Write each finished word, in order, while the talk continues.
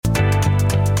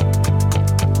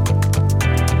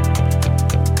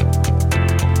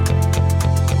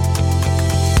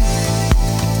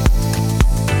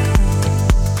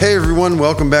Hey everyone,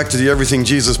 welcome back to the Everything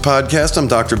Jesus podcast. I'm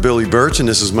Dr. Billy Birch and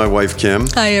this is my wife Kim.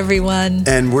 Hi everyone.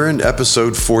 And we're in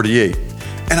episode 48.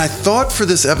 And I thought for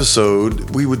this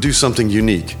episode we would do something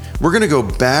unique. We're going to go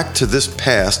back to this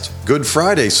past Good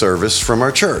Friday service from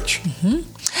our church. Mm-hmm.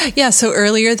 Yeah, so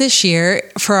earlier this year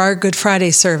for our Good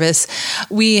Friday service,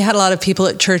 we had a lot of people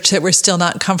at church that were still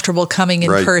not comfortable coming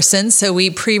in person. So we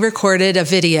pre-recorded a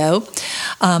video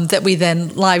that we then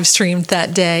live streamed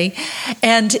that day.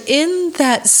 And in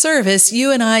that service,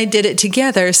 you and I did it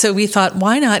together. So we thought,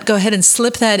 why not go ahead and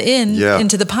slip that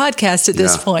into the podcast at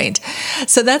this point?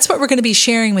 So that's what we're going to be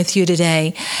sharing with you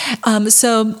today.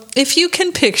 So if you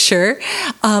can picture,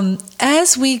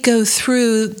 as we go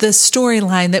through the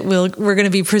storyline that we're going to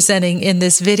be presenting in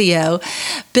this video,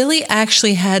 Billy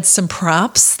actually had some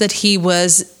props that he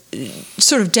was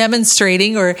sort of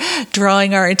demonstrating or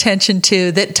drawing our attention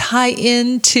to that tie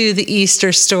into the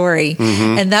Easter story.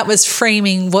 Mm-hmm. And that was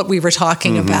framing what we were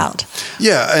talking about.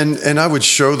 Yeah, and I would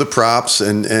show the props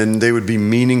and they would be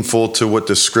meaningful to what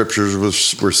the scriptures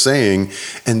were saying.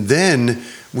 And then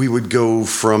we would go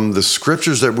from the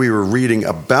scriptures that we were reading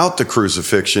about the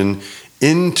crucifixion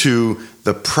into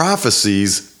the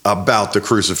prophecies about the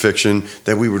crucifixion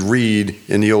that we would read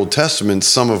in the Old Testament,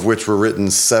 some of which were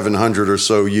written 700 or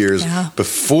so years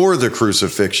before the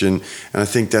crucifixion. And I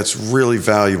think that's really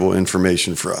valuable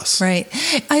information for us. Right.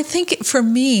 I think for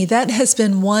me, that has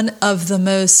been one of the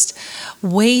most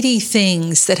weighty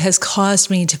things that has caused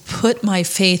me to put my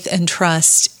faith and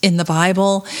trust in the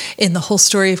Bible, in the whole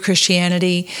story of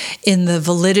Christianity, in the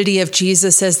validity of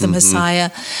Jesus as the Messiah.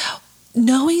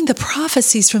 Knowing the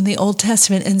prophecies from the Old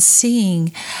Testament and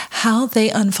seeing how they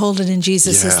unfolded in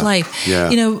Jesus' life. Yeah.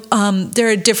 You know, there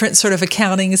are different sort of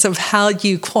accountings of how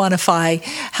you quantify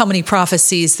how many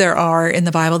prophecies there are in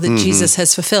the Bible that Jesus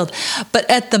has fulfilled. But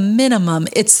at the minimum,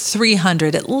 it's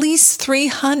 300. At least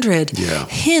 300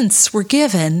 hints were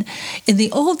given in the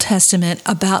Old Testament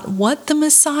about what the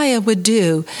Messiah would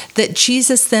do that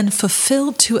Jesus then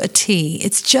fulfilled to a T.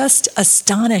 It's just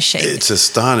astonishing. It's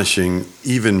astonishing,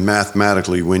 even mathematically,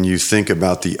 when you think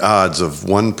about the odds of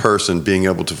one person being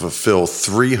able to fulfill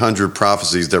 300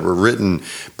 prophecies that were written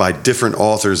by different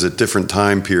authors at different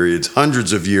time periods,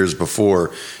 hundreds of years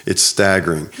before. It's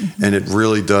staggering. Mm-hmm. And it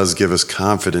really does give us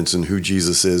confidence in who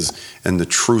Jesus is and the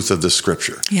truth of the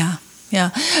scripture. Yeah.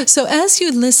 Yeah. So as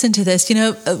you listen to this, you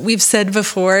know, we've said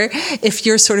before, if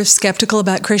you're sort of skeptical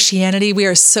about Christianity, we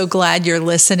are so glad you're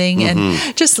listening and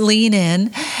just lean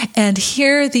in and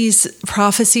hear these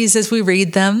prophecies as we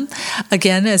read them.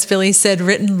 Again, as Billy said,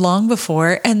 written long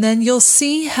before, and then you'll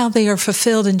see how they are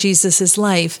fulfilled in Jesus's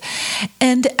life.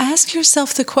 And ask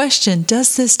yourself the question,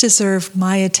 does this deserve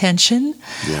my attention?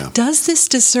 Yeah. Does this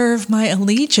deserve my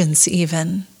allegiance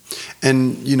even?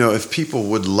 And, you know, if people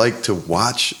would like to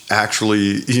watch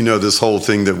actually, you know, this whole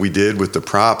thing that we did with the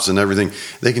props and everything,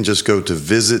 they can just go to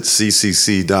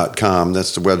visitccc.com.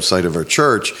 That's the website of our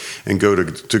church, and go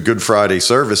to Good Friday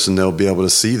service and they'll be able to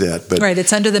see that. But right.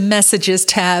 It's under the messages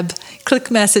tab. Click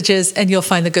messages and you'll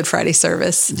find the Good Friday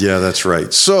service. Yeah, that's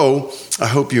right. So I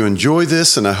hope you enjoy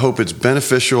this and I hope it's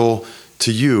beneficial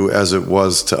to you as it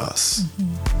was to us.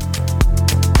 Mm-hmm.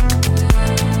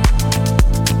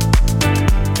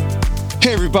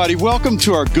 Hey everybody, welcome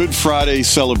to our Good Friday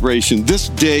celebration. This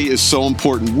day is so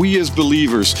important. We as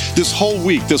believers, this whole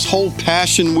week, this whole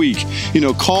Passion Week, you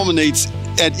know, culminates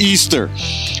at Easter,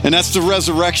 and that's the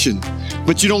resurrection.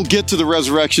 But you don't get to the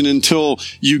resurrection until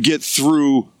you get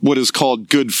through what is called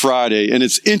Good Friday. And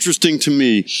it's interesting to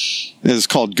me that it's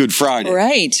called Good Friday.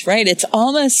 Right. It's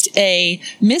almost a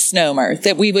misnomer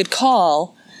that we would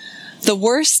call the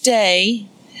worst day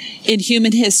in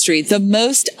human history, the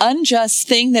most unjust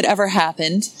thing that ever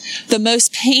happened, the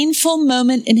most painful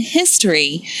moment in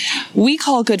history, we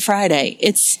call Good Friday.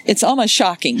 It's almost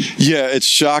shocking. Yeah, it's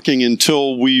shocking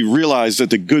until we realize that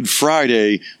the Good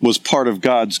Friday was part of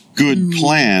God's good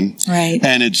plan. Right.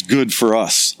 And it's good for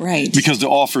us. Right. Because the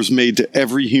offer is made to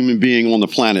every human being on the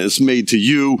planet. It's made to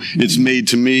you. It's made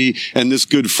to me. And this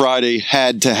Good Friday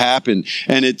had to happen.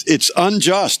 And it's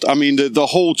unjust. I mean, the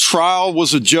whole trial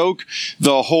was a joke.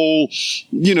 The whole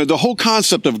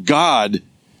concept of God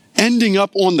ending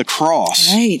up on the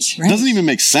cross. Right. Doesn't even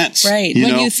make sense. Right.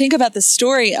 When you think about the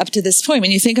story up to this point,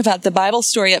 when you think about the Bible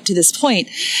story up to this point,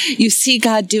 you see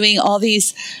God doing all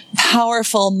these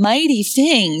powerful, mighty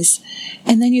things.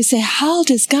 And then you say, how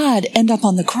does God end up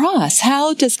on the cross?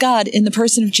 How does God, in the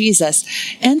person of Jesus,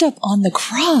 end up on the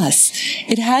cross?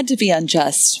 It had to be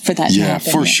unjust for that to happen.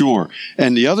 Yeah, for sure.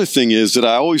 And the other thing is that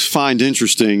I always find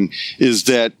interesting is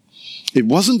that it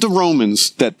wasn't the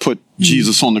Romans that put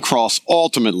Jesus on the cross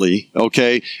ultimately,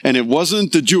 okay? And it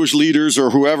wasn't the Jewish leaders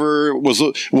or whoever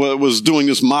was doing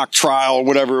this mock trial or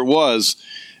whatever it was.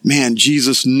 Man,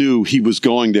 Jesus knew he was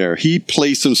going there. He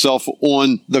placed himself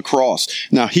on the cross.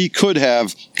 Now, he could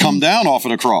have come down off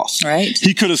of the cross. Right.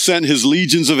 He could have sent his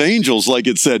legions of angels, like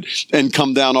it said, and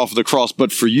come down off of the cross.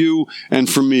 But for you and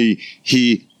for me,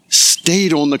 he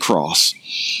stayed on the cross.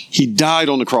 He died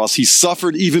on the cross. He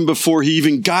suffered even before he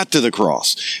even got to the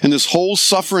cross. And this whole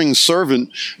suffering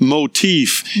servant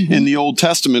motif in the Old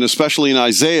Testament, especially in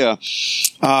Isaiah,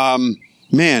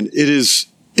 man, it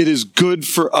is good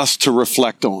for us to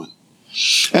reflect on.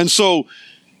 And so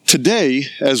today,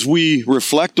 as we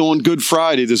reflect on Good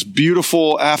Friday, this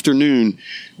beautiful afternoon,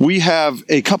 we have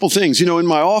a couple things. In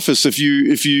my office, if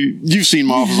you've seen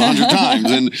my office 100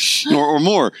 times or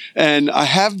more, and I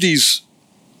have these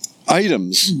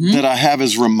items that I have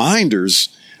as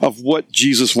reminders of what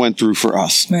Jesus went through for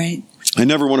us. Right. I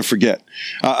never want to forget.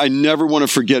 I never want to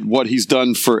forget what he's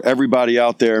done for everybody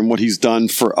out there and what he's done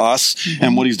for us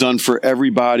and what he's done for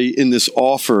everybody in this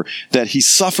offer that he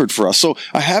suffered for us. So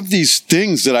I have these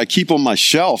things that I keep on my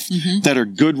shelf that are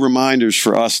good reminders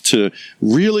for us to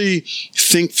really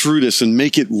think through this and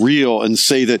make it real and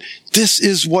say that this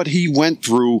is what he went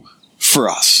through for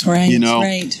us. Right.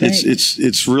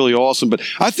 It's really awesome. But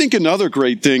I think another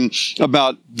great thing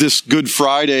about this Good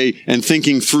Friday and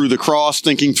thinking through the cross,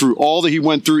 thinking through all that he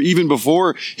went through even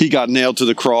before he got nailed to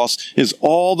the cross, is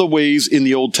all the ways in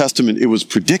the Old Testament it was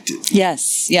predicted.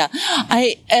 Yes. Yeah.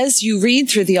 As you read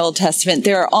through the Old Testament,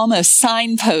 there are almost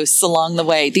signposts along the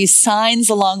way, these signs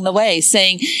along the way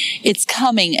saying it's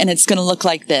coming and it's going to look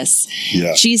like this.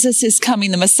 Yeah. Jesus is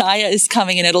coming. The Messiah is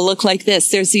coming and it'll look like this.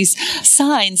 There's these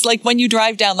signs, like when you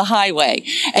drive down the highway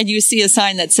and you see a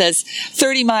sign that says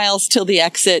 30 miles till the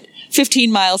exit,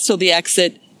 15 miles till the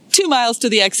exit, 2 miles to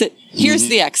the exit. Here's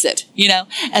the exit,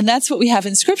 and that's what we have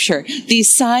in Scripture.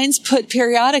 These signs put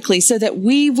periodically so that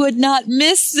we would not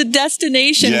miss the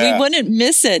destination. Yeah. We wouldn't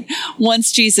miss it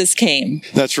once Jesus came.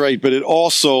 That's right. But it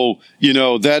also,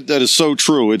 that is so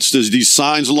true. There's these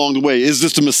signs along the way. Is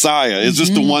this the Messiah? Is this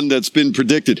the one that's been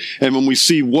predicted? And when we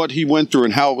see what he went through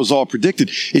and how it was all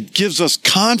predicted, it gives us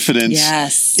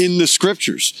confidence in the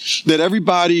Scriptures, that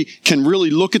everybody can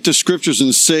really look at the Scriptures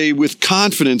and say with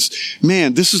confidence,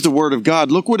 man, this is the Word of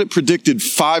God. Look what it predicted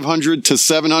 500 to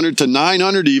 700 to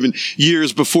 900 even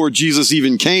years before Jesus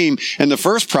even came. And the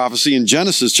first prophecy in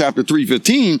Genesis chapter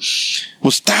 3:15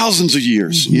 was thousands of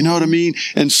years. You know what I mean?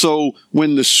 And so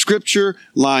when the Scripture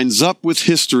lines up with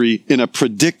history in a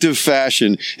predictive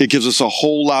fashion, it gives us a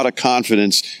whole lot of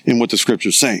confidence in what the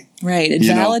Scripture's saying. Right. It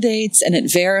validates and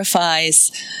it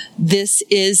verifies this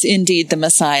is indeed the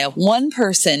Messiah. One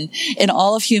person in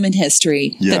all of human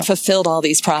history that fulfilled all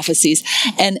these prophecies.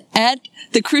 And at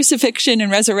the crucifixion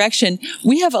and resurrection,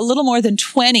 we have a little more than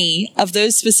 20 of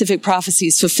those specific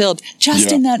prophecies fulfilled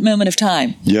just in that moment of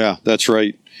time. Yeah, that's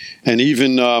right. And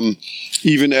even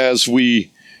as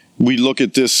we look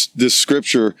at this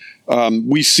Scripture,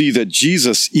 we see that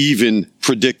Jesus even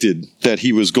predicted that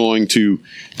he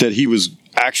was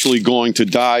actually going to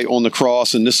die on the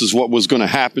cross, and this is what was going to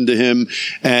happen to him.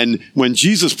 And when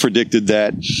Jesus predicted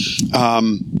that,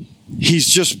 he's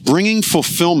just bringing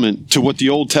fulfillment to what the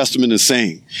Old Testament is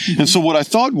saying. And so what I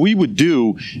thought we would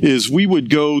do is we would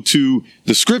go to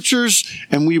the Scriptures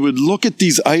and we would look at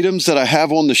these items that I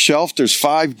have on the shelf. There's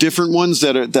 5 different ones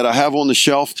that I have on the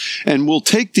shelf, and we'll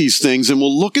take these things and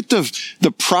we'll look at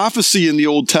the prophecy in the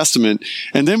Old Testament,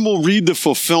 and then we'll read the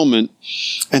fulfillment,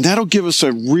 and that'll give us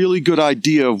a really good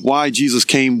idea of why Jesus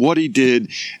came, what he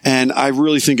did, and I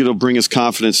really think it'll bring us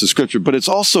confidence in Scripture. But it's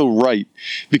also right,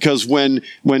 because when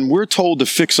we're told to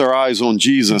fix our eyes on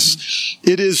Jesus,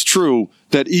 it is true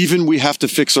that even we have to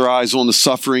fix our eyes on the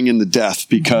suffering and the death,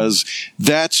 because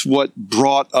that's what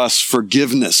brought us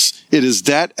forgiveness. It is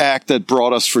that act that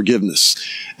brought us forgiveness.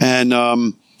 And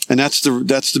that's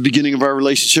the beginning of our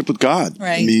relationship with God.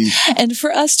 Right. And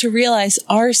for us to realize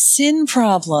our sin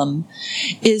problem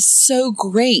is so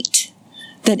great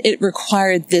that it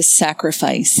required this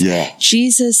sacrifice. Yeah.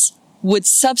 Jesus would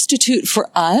substitute for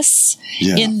us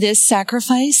in this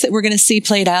sacrifice that we're going to see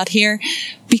played out here,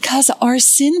 because our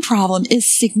sin problem is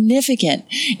significant.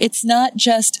 It's not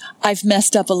just, I've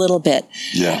messed up a little bit.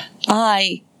 Yeah.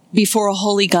 I, before a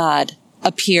holy God,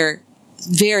 appear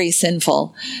very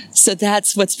sinful. So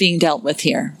that's what's being dealt with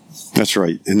here. That's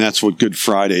right. And that's what Good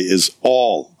Friday is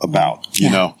all about,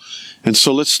 you know. And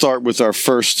so let's start with the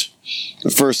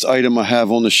first item I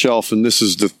have on the shelf, and this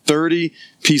is the 30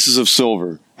 pieces of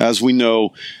silver. As we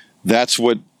know, that's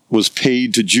what was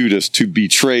paid to Judas to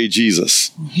betray Jesus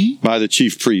by the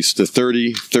chief priest, the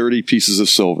 30 pieces of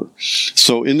silver.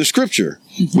 So in the scripture,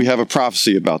 we have a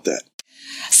prophecy about that.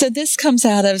 So this comes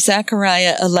out of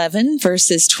Zechariah 11,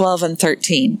 verses 12 and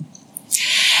 13.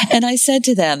 And I said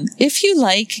to them, if you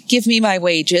like, give me my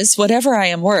wages, whatever I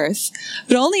am worth,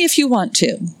 but only if you want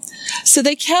to. So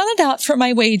they counted out for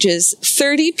my wages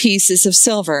 30 pieces of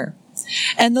silver.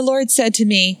 And the Lord said to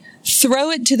me, throw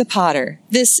it to the potter,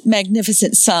 this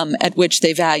magnificent sum at which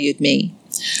they valued me.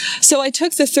 So I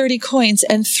took the 30 coins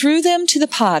and threw them to the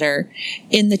potter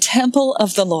in the temple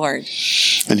of the Lord.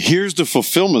 And here's the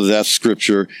fulfillment of that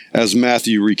scripture as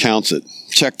Matthew recounts it.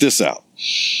 Check this out.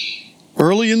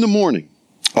 Early in the morning,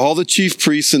 all the chief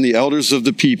priests and the elders of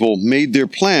the people made their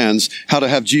plans how to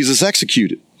have Jesus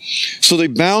executed. So they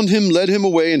bound him, led him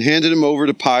away, and handed him over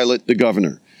to Pilate, the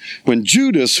governor. When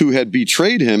Judas, who had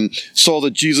betrayed him, saw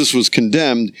that Jesus was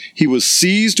condemned, he was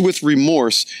seized with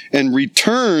remorse and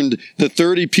returned the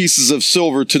 30 pieces of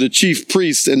silver to the chief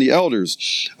priests and the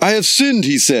elders. I have sinned,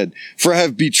 he said, for I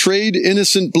have betrayed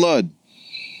innocent blood.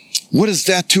 What is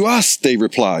that to us? They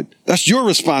replied. That's your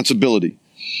responsibility.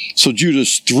 So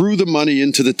Judas threw the money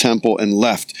into the temple and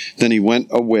left. Then he went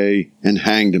away and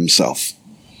hanged himself.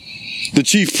 The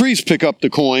chief priests picked up the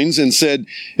coins and said,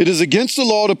 it is against the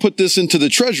law to put this into the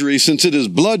treasury since it is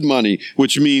blood money,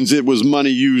 which means it was money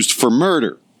used for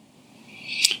murder.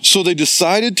 So they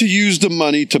decided to use the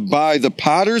money to buy the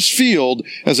potter's field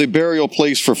as a burial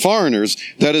place for foreigners.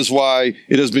 That is why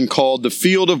it has been called the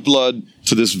field of blood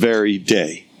to this very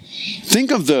day.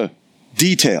 Think of the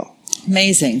detail.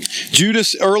 Amazing.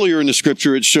 Judas, earlier in the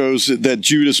scripture, it shows that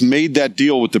Judas made that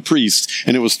deal with the priest,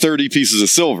 and it was 30 pieces of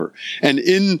silver. And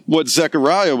in what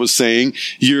Zechariah was saying,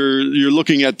 you're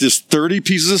looking at this 30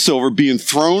 pieces of silver being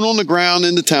thrown on the ground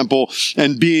in the temple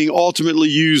and being ultimately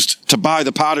used to buy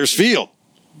the potter's field.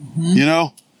 You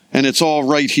know? And it's all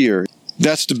right here.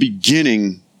 That's the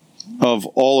beginning of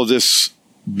all of this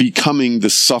becoming the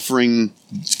suffering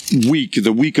week,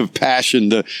 the week of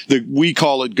passion. We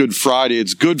call it Good Friday.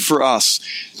 It's good for us,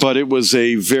 but it was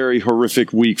a very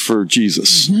horrific week for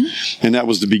Jesus. And that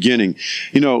was the beginning.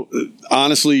 You know,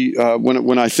 honestly,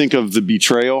 when I think of the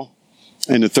betrayal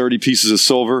and the 30 pieces of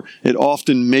silver, it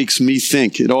often makes me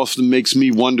think, it often makes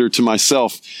me wonder to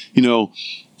myself, you know,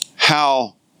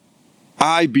 how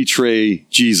I betray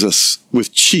Jesus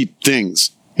with cheap things.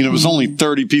 You know, it was only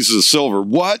 30 pieces of silver.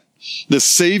 What? The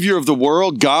Savior of the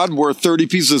world, God, worth 30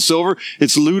 pieces of silver?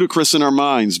 It's ludicrous in our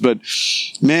minds. But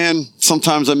man,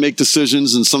 sometimes I make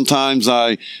decisions and sometimes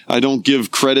I don't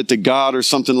give credit to God or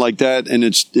something like that. And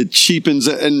it cheapens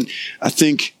it. And I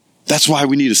think that's why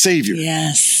we need a Savior.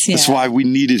 Yes. That's why we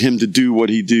needed him to do what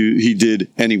he did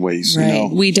anyways. Right. You know?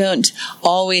 We don't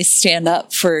always stand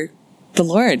up for the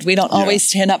Lord. We don't always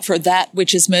stand up for that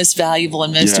which is most valuable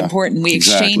and most important. We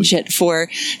exchange it for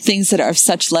things that are of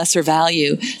such lesser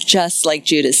value, just like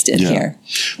Judas did here.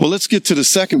 Well, let's get to the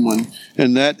second one,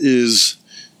 and that is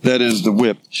the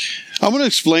whip. I want to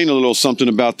explain a little something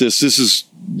about this. This is,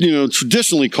 you know,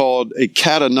 traditionally called a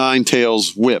cat o' nine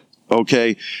tails whip.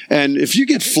 Okay, and if you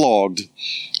get flogged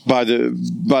by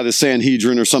the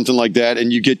Sanhedrin or something like that,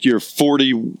 and you get your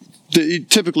 40.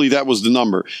 Typically, that was the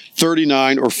number,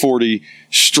 39 or 40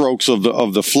 strokes of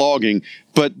the flogging,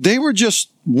 but they were just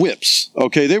whips.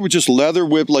 Okay, they were just leather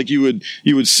whip like you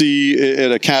would see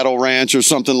at a cattle ranch or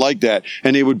something like that,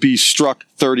 and they would be struck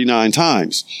 39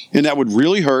 times, and that would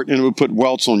really hurt, and it would put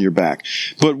welts on your back.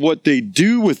 But what they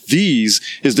do with these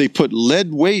is they put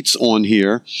lead weights on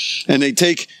here, and they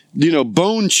take, you know,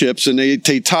 bone chips, and they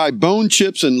tie bone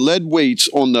chips and lead weights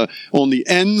on the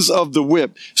ends of the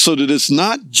whip, so that it's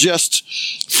not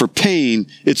just for pain,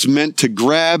 it's meant to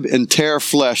grab and tear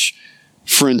flesh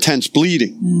for intense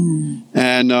bleeding.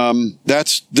 And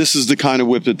this is the kind of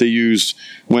whip that they used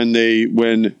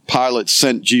when Pilate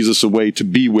sent Jesus away to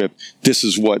be whipped. This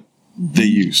is what they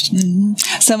used.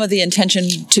 Some of the intention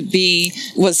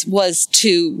was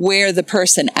to wear the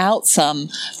person out some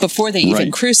before they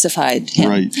even crucified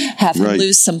him, have him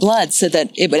lose some blood so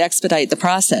that it would expedite the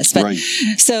process. But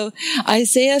so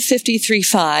Isaiah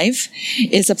 53:5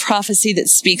 is a prophecy that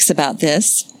speaks about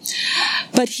this.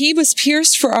 But he was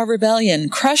pierced for our rebellion,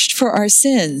 crushed for our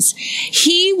sins.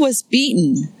 He was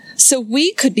beaten so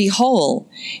we could be whole.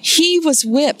 He was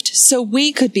whipped so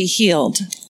we could be healed.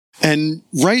 And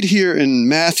right here in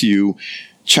Matthew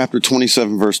chapter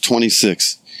 27, verse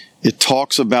 26, it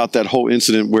talks about that whole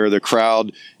incident where the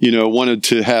crowd, you know, wanted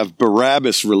to have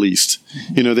Barabbas released.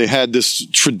 They had this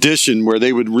tradition where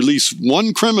they would release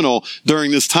one criminal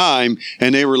during this time,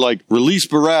 and they were like, release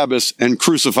Barabbas and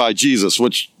crucify Jesus,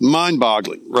 which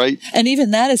mind-boggling, right? And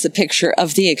even that is a picture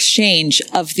of the exchange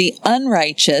of the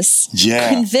unrighteous,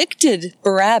 convicted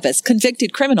Barabbas,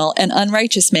 convicted criminal, and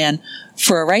unrighteous man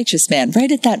for a righteous man,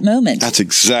 right at that moment. That's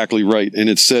exactly right. And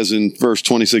it says in verse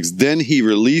 26, then he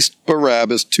released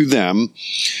Barabbas to them,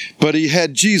 but he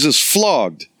had Jesus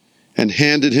flogged and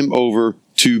handed him over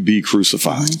to be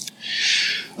crucified.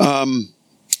 I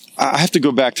have to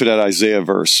go back to that Isaiah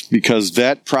verse, because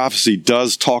that prophecy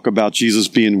does talk about Jesus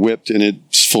being whipped, and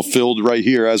it's fulfilled right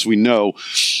here, as we know.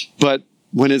 But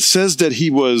when it says that he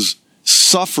was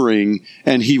suffering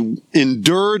and he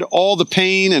endured all the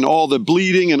pain and all the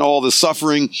bleeding and all the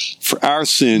suffering for our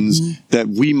sins, that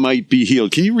we might be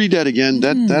healed. Can you read that again?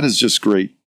 That is just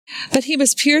great. But he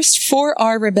was pierced for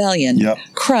our rebellion,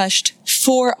 crushed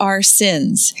for our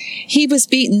sins. He was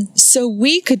beaten so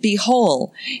we could be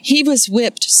whole. He was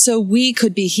whipped so we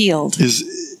could be healed.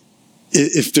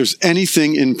 If there's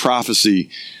anything in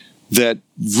prophecy that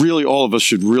really all of us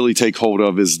should really take hold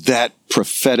of, is that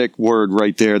prophetic word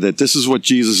right there, that this is what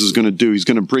Jesus is going to do. He's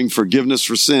going to bring forgiveness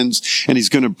for sins, and he's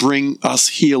going to bring us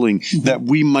healing, that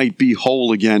we might be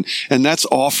whole again. And that's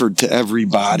offered to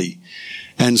everybody.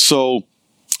 And so,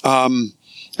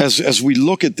 as we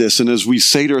look at this and as we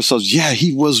say to ourselves, yeah,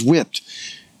 he was whipped,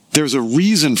 there's a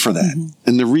reason for that.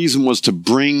 And the reason was to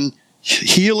bring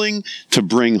healing, to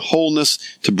bring wholeness,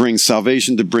 to bring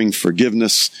salvation, to bring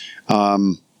forgiveness.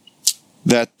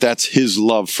 That's his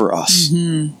love for us,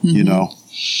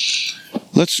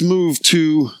 Let's move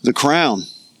to the crown.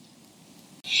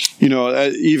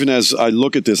 Even as I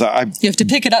look at this, you have to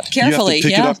pick it up carefully. You have to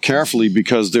pick it up carefully,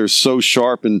 because they're so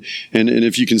sharp. And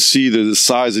if you can see the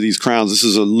size of these crowns, this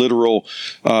is a literal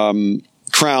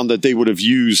crown that they would have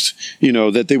used,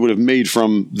 that they would have made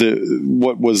from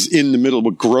what was in the middle,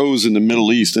 what grows in the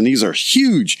Middle East. And these are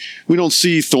huge. We don't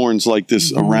see thorns like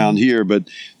this around here, but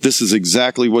this is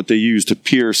exactly what they used to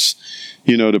pierce,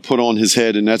 to put on his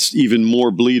head. And that's even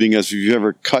more bleeding, as if you've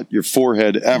ever cut your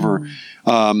forehead ever.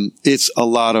 It's a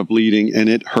lot of bleeding, and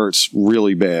it hurts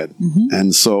really bad.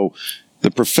 And so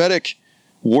the prophetic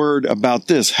word about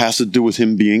this has to do with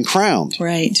him being crowned.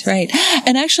 Right.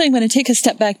 And actually, I'm going to take a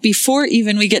step back before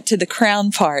even we get to the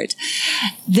crown part.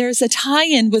 There's a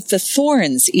tie-in with the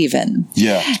thorns even.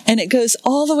 Yeah. And it goes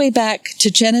all the way back to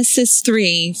Genesis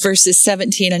 3, verses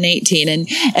 17 and 18.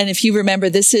 And if you remember,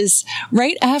 this is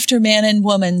right after man and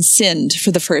woman sinned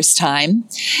for the first time.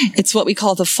 It's what we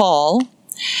call the fall.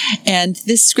 And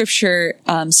this scripture,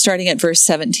 starting at verse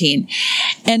 17,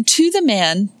 and to the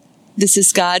man, this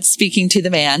is God speaking to the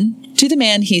man. To the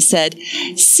man, he said,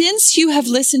 since you have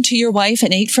listened to your wife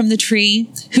and ate from the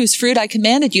tree whose fruit I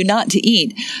commanded you not to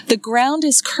eat, the ground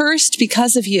is cursed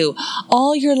because of you.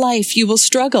 All your life you will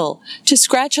struggle to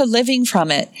scratch a living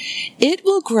from it. It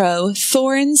will grow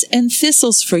thorns and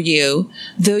thistles for you,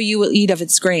 though you will eat of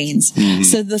its grains.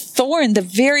 So the thorn, the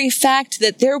very fact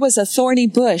that there was a thorny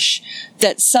bush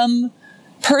that some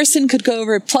person could go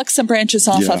over, pluck some branches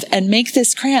off of, and make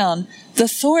this crown, the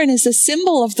thorn is a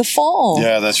symbol of the fall.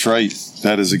 Yeah, that's right.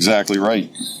 That is exactly right.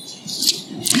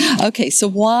 Okay, so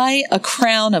why a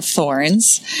crown of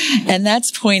thorns? And that's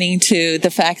pointing to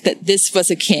the fact that this was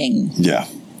a king. Yeah.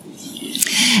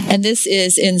 And this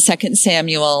is in 2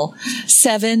 Samuel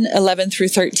 7:11 through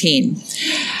 13.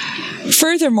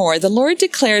 Furthermore, the Lord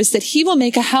declares that he will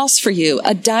make a house for you,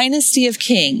 a dynasty of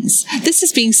kings. This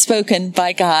is being spoken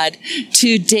by God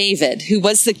to David, who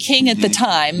was the king at the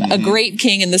time, a great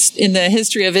king in the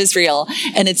history of Israel,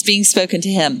 and it's being spoken to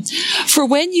him. For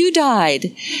when you die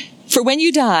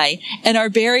and are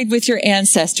buried with your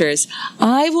ancestors,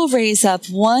 I will raise up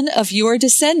one of your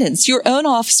descendants, your own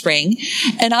offspring,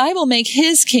 and I will make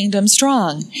his kingdom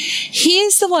strong. He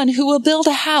is the one who will build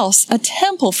a house, a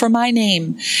temple for my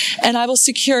name, and I will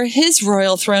secure his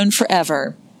royal throne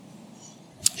forever.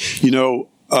 I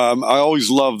always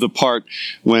love the part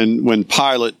when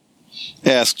Pilate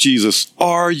asked Jesus,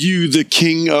 are you the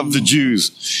king of the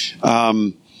Jews?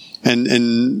 And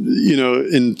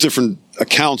in different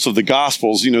accounts of the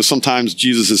Gospels, sometimes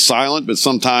Jesus is silent, but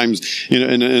sometimes,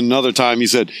 in another time he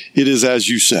said, it is as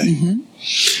you say.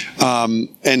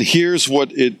 And here's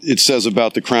what it says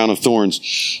about the crown of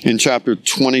thorns in chapter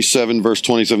 27, verse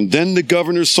 27. Then the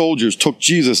governor's soldiers took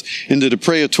Jesus into the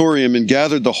praetorium and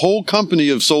gathered the whole company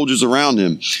of soldiers around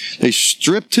him. They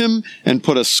stripped him and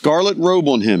put a scarlet robe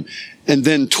on him, and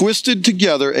then twisted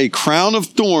together a crown of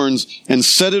thorns and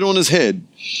set it on his head.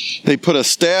 They put a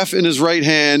staff in his right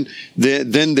hand.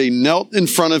 Then they knelt in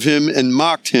front of him and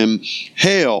mocked him.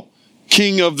 Hail,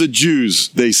 King of the Jews,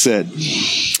 they said.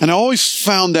 And I always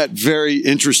found that very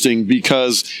interesting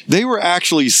because they were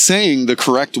actually saying the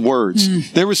correct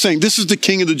words. They were saying, this is the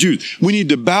King of the Jews. We need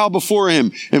to bow before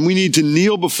him and we need to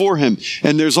kneel before him.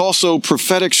 And there's also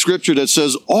prophetic scripture that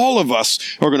says all of us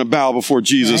are going to bow before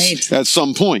Jesus at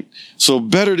some point. So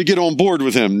better to get on board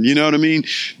with him. You know what I mean?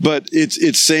 But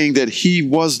it's saying that he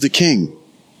was the king.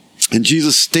 And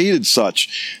Jesus stated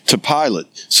such to Pilate.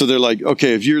 So they're like,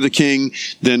 okay, if you're the king,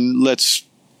 then let's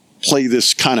play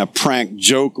this kind of prank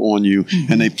joke on you.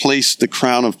 And they placed the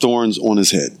crown of thorns on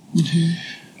his head.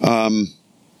 And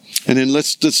then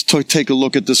let's take a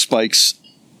look at the spikes.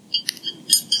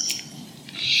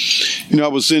 You know, I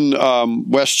was in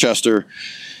Westchester.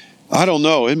 I don't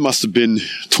know. It must have been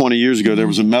 20 years ago. There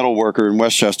was a metal worker in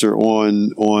Westchester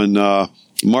on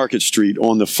Market Street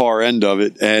on the far end of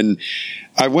it. And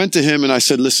I went to him and I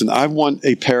said, listen, I want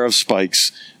a pair of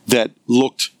spikes that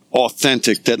looked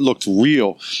authentic, that looked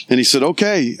real. And he said,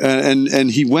 okay.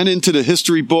 And he went into the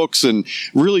history books and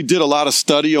really did a lot of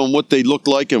study on what they looked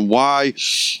like and why.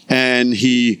 And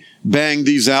he banged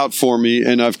these out for me,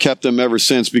 and I've kept them ever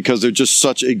since because they're just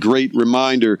such a great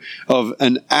reminder of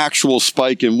an actual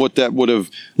spike and what that would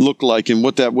have looked like and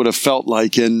what that would have felt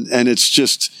like. And it's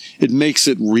just, it makes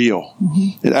it real.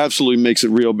 It absolutely makes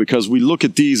it real because we look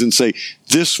at these and say,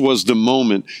 this was the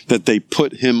moment that they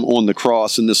put him on the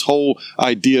cross. And this whole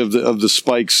idea of the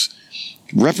spikes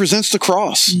represents the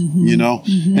cross, you know,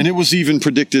 and it was even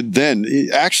predicted then,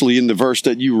 actually in the verse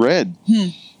that you read.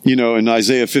 You know, in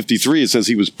Isaiah 53, it says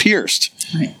he was pierced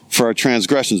for our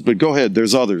transgressions. But go ahead,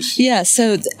 there's others. Yeah,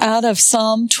 so out of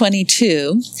Psalm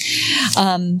 22,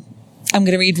 I'm going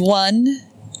to read 1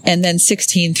 and then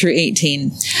 16 through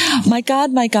 18. My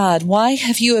God, why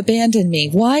have you abandoned me?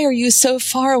 Why are you so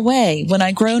far away when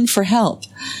I groan for help?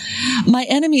 My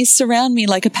enemies surround me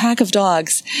like a pack of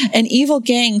dogs. An evil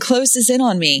gang closes in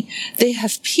on me. They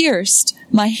have pierced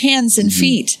my hands and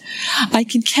feet. I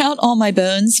can count all my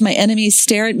bones. My enemies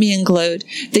stare at me and gloat.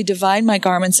 They divide my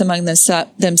garments among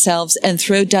themselves and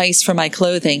throw dice for my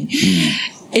clothing.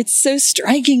 It's so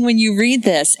striking when you read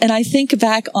this. And I think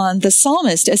back on the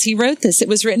psalmist as he wrote this. It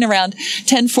was written around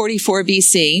 1044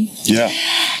 BC. Yeah.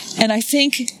 And I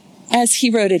think as he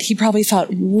wrote it, he probably thought,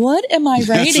 what am I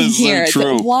writing here?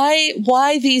 So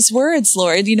Why these words,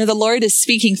 Lord? You know, the Lord is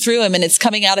speaking through him and it's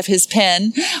coming out of his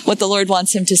pen, what the Lord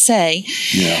wants him to say.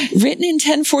 Yeah. Written in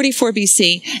 1044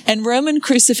 BC, and Roman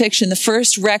crucifixion, the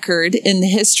first record in the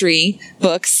history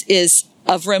books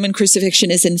of Roman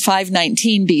crucifixion is in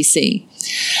 519 BC.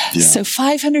 Yeah. So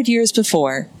 500 years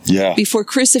before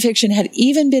crucifixion had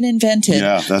even been invented,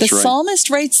 the psalmist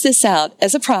writes this out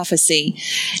as a prophecy,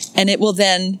 and it will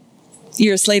then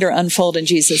years later unfold in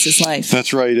Jesus' life.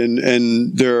 That's right.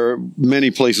 And there are many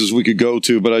places we could go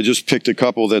to, but I just picked a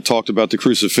couple that talked about the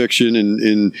crucifixion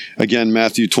in again,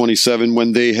 Matthew 27,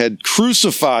 when they had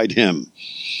crucified him.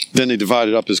 Then they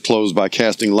divided up his clothes by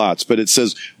casting lots. But it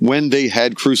says, when they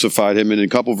had crucified him, and a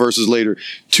couple verses later,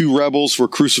 2 rebels were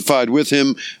crucified with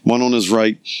him, one on his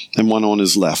right and one on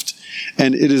his left.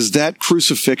 And it is that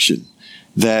crucifixion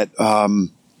that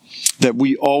that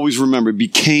we always remember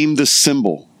became the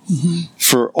symbol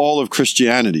for all of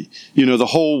Christianity. You know, the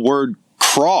whole word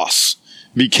cross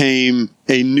became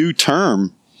a new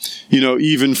term, you know,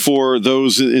 even for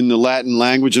those in the Latin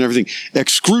language and everything.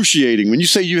 Excruciating. When you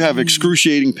say you have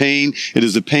excruciating pain, it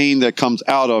is the pain that comes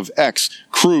out of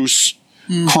cruce,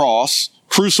 cross,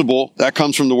 crucible. That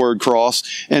comes from the word cross.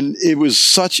 And it was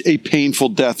such a painful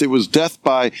death. It was death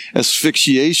by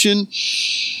asphyxiation.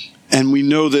 And we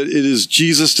know that it is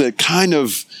Jesus that kind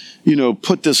of, you know,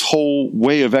 put this whole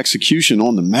way of execution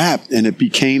on the map, and it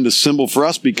became the symbol for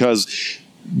us because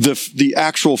the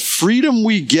actual freedom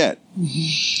we get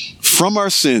from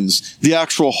our sins, the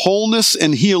actual wholeness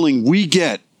and healing we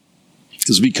get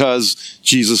is because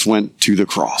Jesus went to the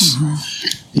cross,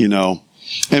 you know,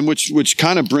 and which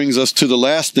kind of brings us to the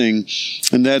last thing,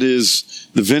 and that is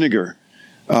the vinegar.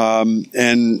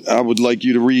 And I would like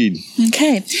you to read.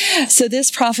 Okay. So this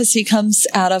prophecy comes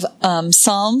out of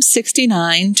Psalm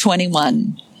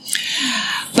 69:21.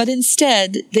 But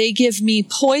instead, they give me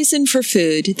poison for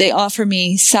food. They offer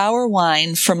me sour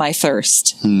wine for my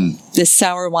thirst. This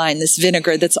sour wine, this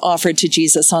vinegar that's offered to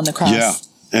Jesus on the cross. Yeah.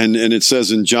 And it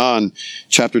says in John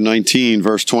chapter 19,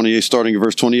 verse 28, starting at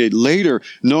verse 28, later,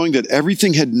 knowing that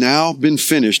everything had now been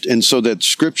finished, and so that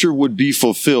scripture would be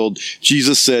fulfilled,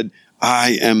 Jesus said,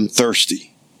 I am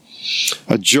thirsty.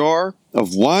 A jar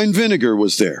of wine vinegar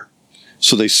was there.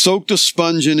 So they soaked a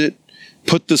sponge in it,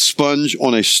 put the sponge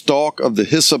on a stalk of the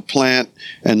hyssop plant,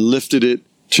 and lifted it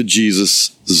to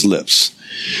Jesus' lips.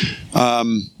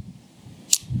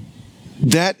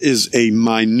 That is a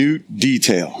minute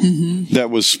detail that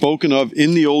was spoken of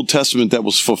in the Old Testament, that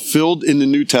was fulfilled in the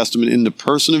New Testament in the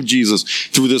person of Jesus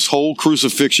through this whole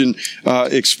crucifixion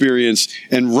experience.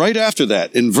 And right after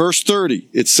that, in verse 30,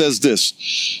 it says this: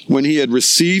 when he had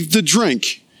received the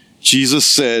drink, Jesus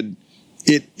said,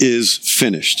 "It is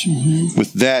finished."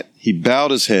 With that, he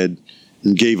bowed his head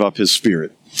and gave up his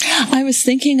spirit. I was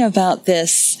thinking about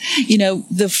this,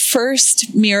 the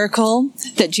first miracle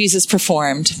that Jesus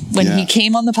performed when he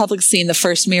came on the public scene, the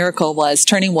first miracle was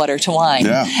turning water to wine.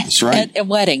 Yeah, that's right. At a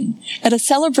wedding, at a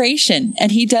celebration.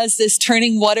 And he does this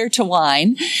turning water to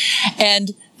wine.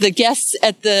 And the guests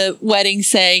at the wedding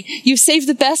say, "You've saved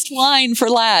the best wine for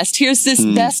last. Here's this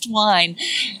best wine."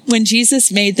 When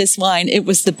Jesus made this wine, it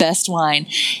was the best wine.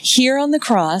 Here on the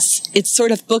cross, it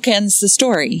sort of bookends the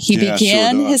story. He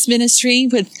began his ministry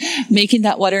with making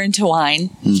that water into wine.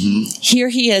 Here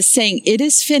he is saying, "It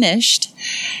is finished,"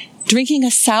 drinking a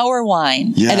sour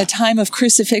wine at a time of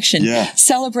crucifixion,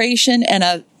 celebration, and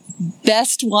a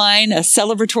best wine, a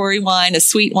celebratory wine, a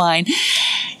sweet wine.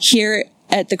 Here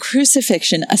at the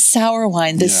crucifixion, a sour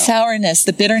wine, the sourness,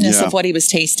 the bitterness of what he was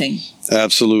tasting.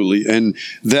 Absolutely. And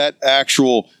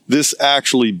this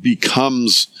actually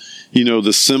becomes,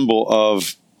 the symbol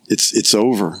of it's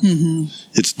over.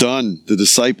 It's done. The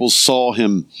disciples saw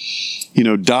him,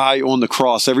 die on the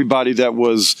cross. Everybody that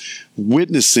was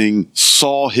witnessing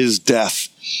saw his death,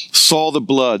 saw the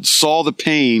blood, saw the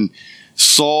pain,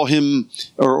 saw him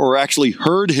or actually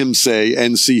heard him say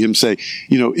and see him say,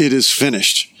 "It is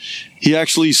finished." He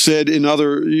actually said in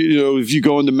other, if you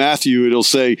go into Matthew, it'll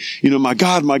say, my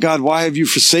God, why have you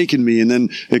forsaken me?" And then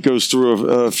it goes through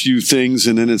a few things,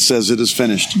 and then it says it is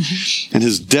finished. And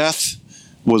his death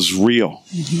was real.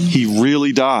 He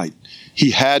really died.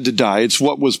 He had to die. It's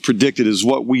what was predicted, is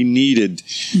what we needed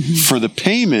for the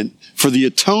payment, for the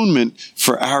atonement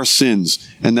for our sins.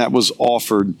 And that was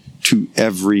offered to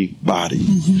everybody.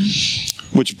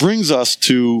 Which brings us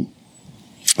to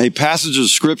a passage of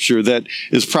Scripture that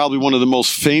is probably one of the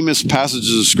most famous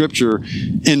passages of Scripture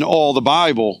in all the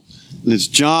Bible. And it's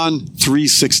John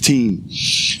 3:16.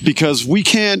 Because we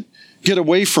can't get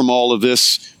away from all of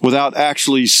this without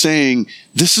actually saying,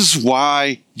 this is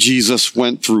why Jesus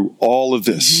went through all of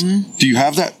this. Do you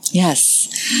have that? Yes.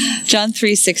 John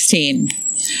 3:16.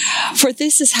 "For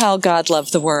this is how God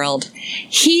loved the world.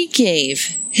 He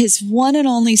gave his one and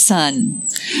only Son,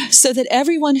 so that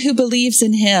everyone who believes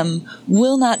in him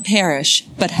will not perish,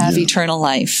 but have eternal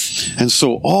life." And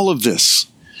so all of this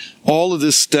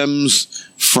stems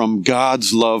from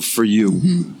God's love for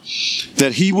you.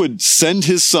 That he would send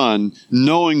his Son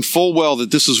knowing full well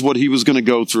that this is what he was going to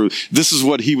go through. This is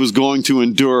what he was going to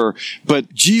endure.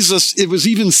 But Jesus, it was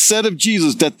even said of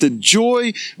Jesus that the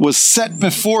joy was set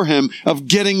before him of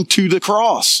getting to the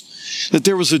cross. That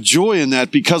there was a joy in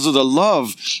that because of the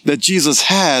love that Jesus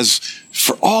has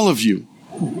for all of you.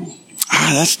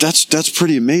 That's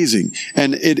pretty amazing.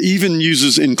 And it even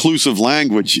uses inclusive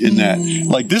language in that.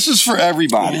 Like, this is for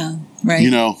everybody. Yeah,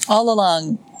 right. All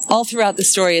along, all throughout the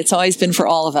story, it's always been for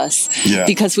all of us.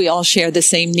 Because we all share the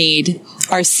same need.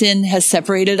 Our sin has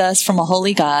separated us from a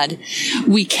holy God.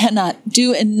 We cannot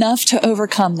do enough to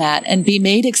overcome that and be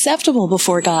made acceptable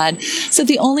before God. So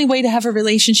the only way to have a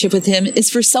relationship with him is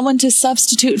for someone to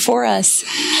substitute for us.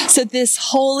 So this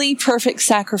holy, perfect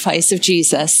sacrifice of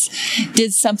Jesus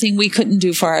did something we couldn't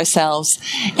do for ourselves.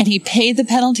 And he paid the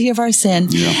penalty of our sin,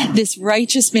 this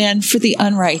righteous man for the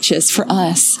unrighteous, for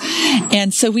us.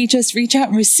 And so we just reach out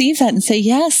and receive that and say,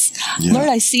 yes, Lord,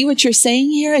 I see what you're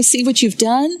saying here. I see what you've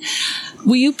done.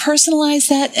 Will you personalize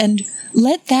that and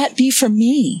let that be for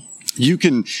me? You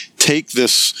can take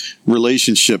this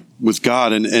relationship with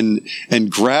God and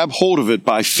grab hold of it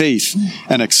by faith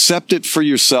and accept it for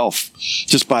yourself,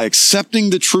 just by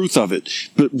accepting the truth of it,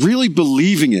 but really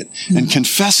believing it and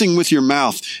confessing with your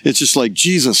mouth. It's just like,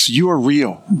 Jesus, you are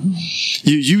real.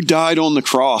 You died on the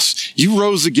cross. You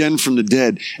rose again from the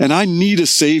dead, and I need a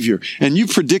Savior. And you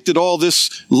predicted all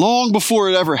this long before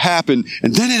it ever happened,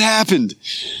 and then it happened.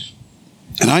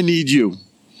 And I need you.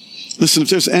 Listen, if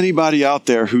there's anybody out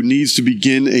there who needs to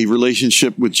begin a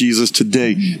relationship with Jesus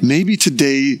today, maybe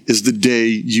today is the day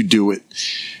you do it.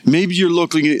 Maybe you're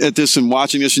looking at this and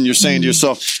watching this and you're saying to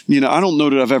yourself, I don't know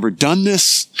that I've ever done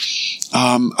this.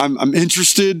 I'm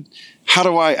interested. how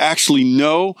do I actually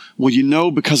know? Well, you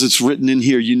know because it's written in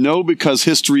here. You know because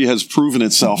history has proven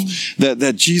itself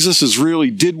that Jesus is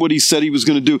really did what he said he was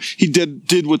going to do. He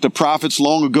did what the prophets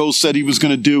long ago said he was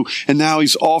going to do, and now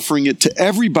he's offering it to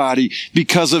everybody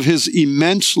because of his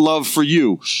immense love for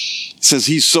you. It says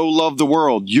he so loved the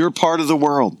world. You're part of the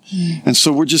world. And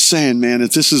so we're just saying, man,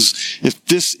 if this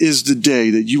is the day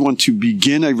that you want to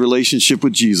begin a relationship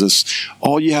with Jesus,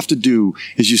 all you have to do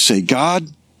is you say, God,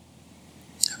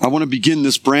 I want to begin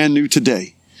this brand new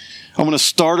today. I want to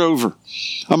start over.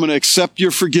 I'm going to accept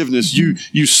your forgiveness.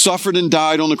 You suffered and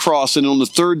died on the cross, and on the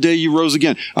third day you rose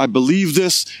again. I believe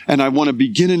this, and I want to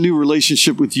begin a new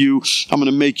relationship with you. I'm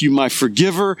going to make you my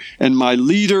forgiver and my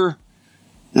leader,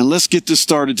 and let's get this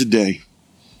started today.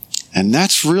 And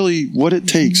that's really what it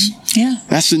takes. Yeah.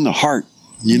 That's in the heart,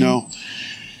 you know.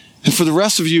 And for the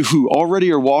rest of you who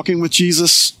already are walking with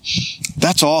Jesus,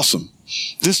 that's awesome.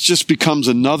 This just becomes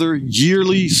another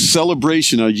yearly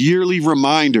celebration, a yearly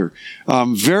reminder,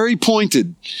 very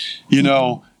pointed, you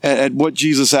know, at what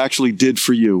Jesus actually did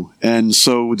for you. And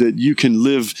so that you can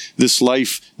live this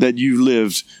life that you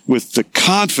lived with the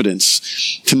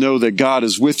confidence to know that God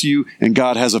is with you and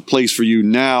God has a place for you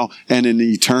now and in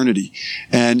eternity.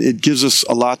 And it gives us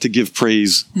a lot to give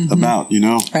praise about, you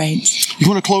know. Right. You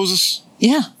want to close us?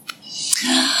 Yeah.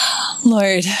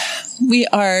 Lord, we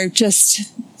are just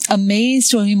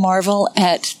amazed when we marvel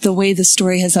at the way the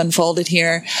story has unfolded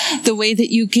here, the way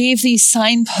that you gave these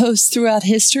signposts throughout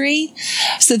history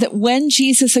so that when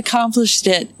Jesus accomplished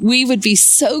it, we would be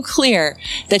so clear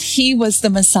that he was the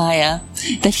Messiah,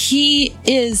 that he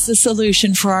is the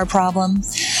solution for our problem.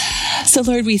 So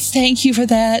Lord, we thank you for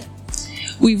that.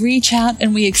 We reach out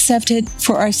and we accept it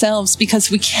for ourselves because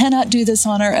we cannot do this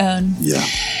on our own. Yeah.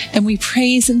 And we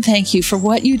praise and thank you for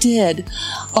what you did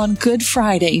on Good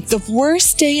Friday, the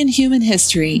worst day in human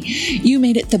history. You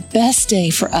made it the best day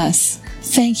for us.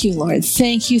 Thank you, Lord.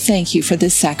 Thank you for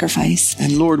this sacrifice.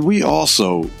 And Lord, we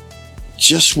also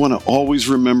just want to always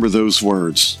remember those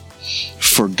words.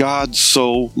 For God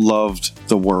so loved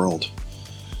the world.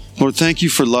 Lord, thank you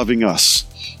for loving us.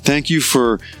 Thank you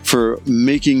for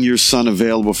making your son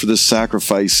available for this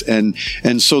sacrifice and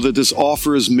so that this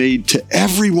offer is made to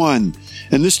everyone.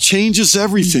 And this changes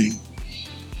everything.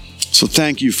 So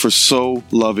thank you for so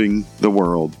loving the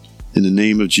world. In the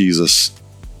name of Jesus,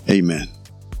 amen.